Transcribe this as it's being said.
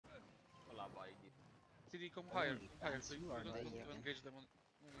CD, come higher, so you you are don't there, want yeah. to engage them on...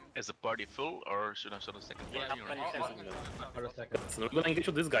 Is the party full or should I start a second Yeah, party? how Or... many seconds left? For a second. So we're gonna engage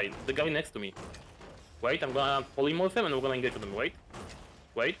with this guy, the guy next to me. Wait, I'm gonna polymorph him and we're gonna engage with him. Wait.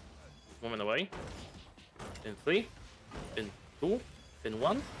 Wait. Moving away. In 3. In 2. In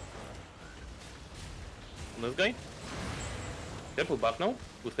 1. On this guy. Okay, pull back now.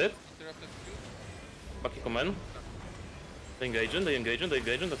 Good hit. Interrupted you. Back you come in. They engaging, they engaging, they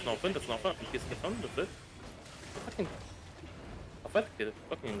engaging. That's nothing, that's nothing. He's hit on, that's it. Fucking... Effective,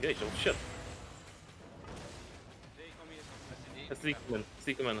 fucking engage, oh shit. Let's sneak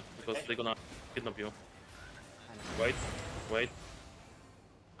him in, because they're gonna kidnap you. Wait, wait.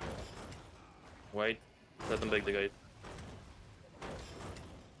 Wait, let them break the gate.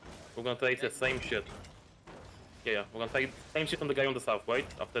 We're gonna take the same shit. Yeah, we're gonna take the same shit on the guy on the south, wait,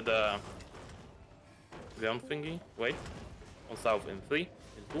 after the ground thingy, wait. On south in 3, in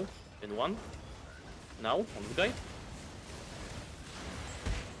 2, in 1. Now, on this guy.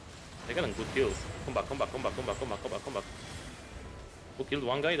 They're getting good kills. Come back, come back, come back, come back, come back, come back, come back. Who killed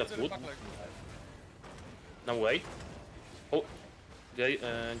one guy? That's good. Now wait. Oh, gate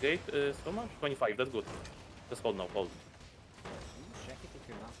is how much? 25, that's good. Just hold now, hold. Check it if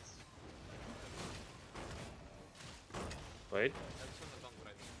you're not. Wait.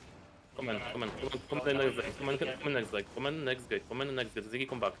 Come in, come in, come in next gate, come in next gate, come in next gate, come in next gate. Ziggy,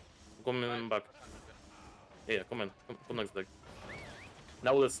 come back. Come in back. Yeah, come in, come next gate.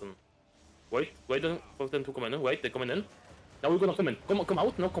 Now listen. Wait for them to come in. Wait, they're coming in. Now we're gonna come in. Come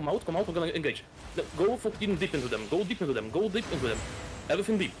out. No, come out. We're gonna engage. Go fucking deep into them. Go deep into them. Go deep into them.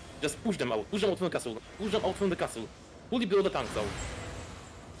 Everything deep. Just push them out. Push them out from the castle. Push them out from the castle. Fully build the tanks out.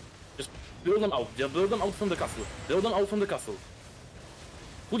 Just build them out. Just build them out from the castle. Build them out from the castle.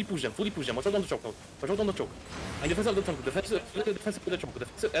 Fully push them. Fully push them. Watch out on the choke now. Watch out on the choke. And defensive of the choke. Defensive of the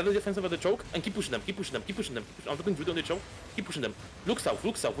choke. Every defensive of the choke. And keep pushing them. Keep pushing them. Keep pushing them. I'm talking Judo on the choke. Keep pushing them. Look south.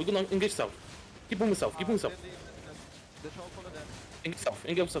 Look south. We're gonna engage south. Keep moving south. Keep moving south. Engage south.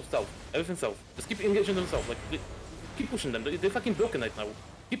 Engage south. Everything south. Just keep engaging them south. Like, keep pushing them. They're fucking broken right now.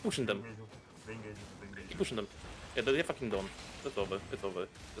 Keep pushing them. Keep pushing them. Yeah, they're fucking done. It's over. It's over.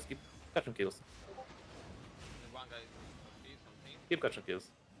 Just keep catching kills. Keep catching kills.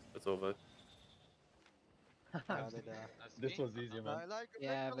 It's over. This was easy, man.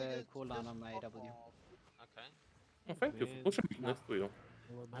 Yeah, the cooldown on my AW. Okay. Oh, thank you for pushing me next to you.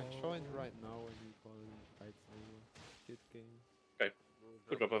 I joined right now and you call fights over. Good game. Okay.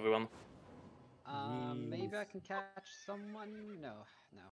 Good job, everyone. Maybe I can catch someone? No, no.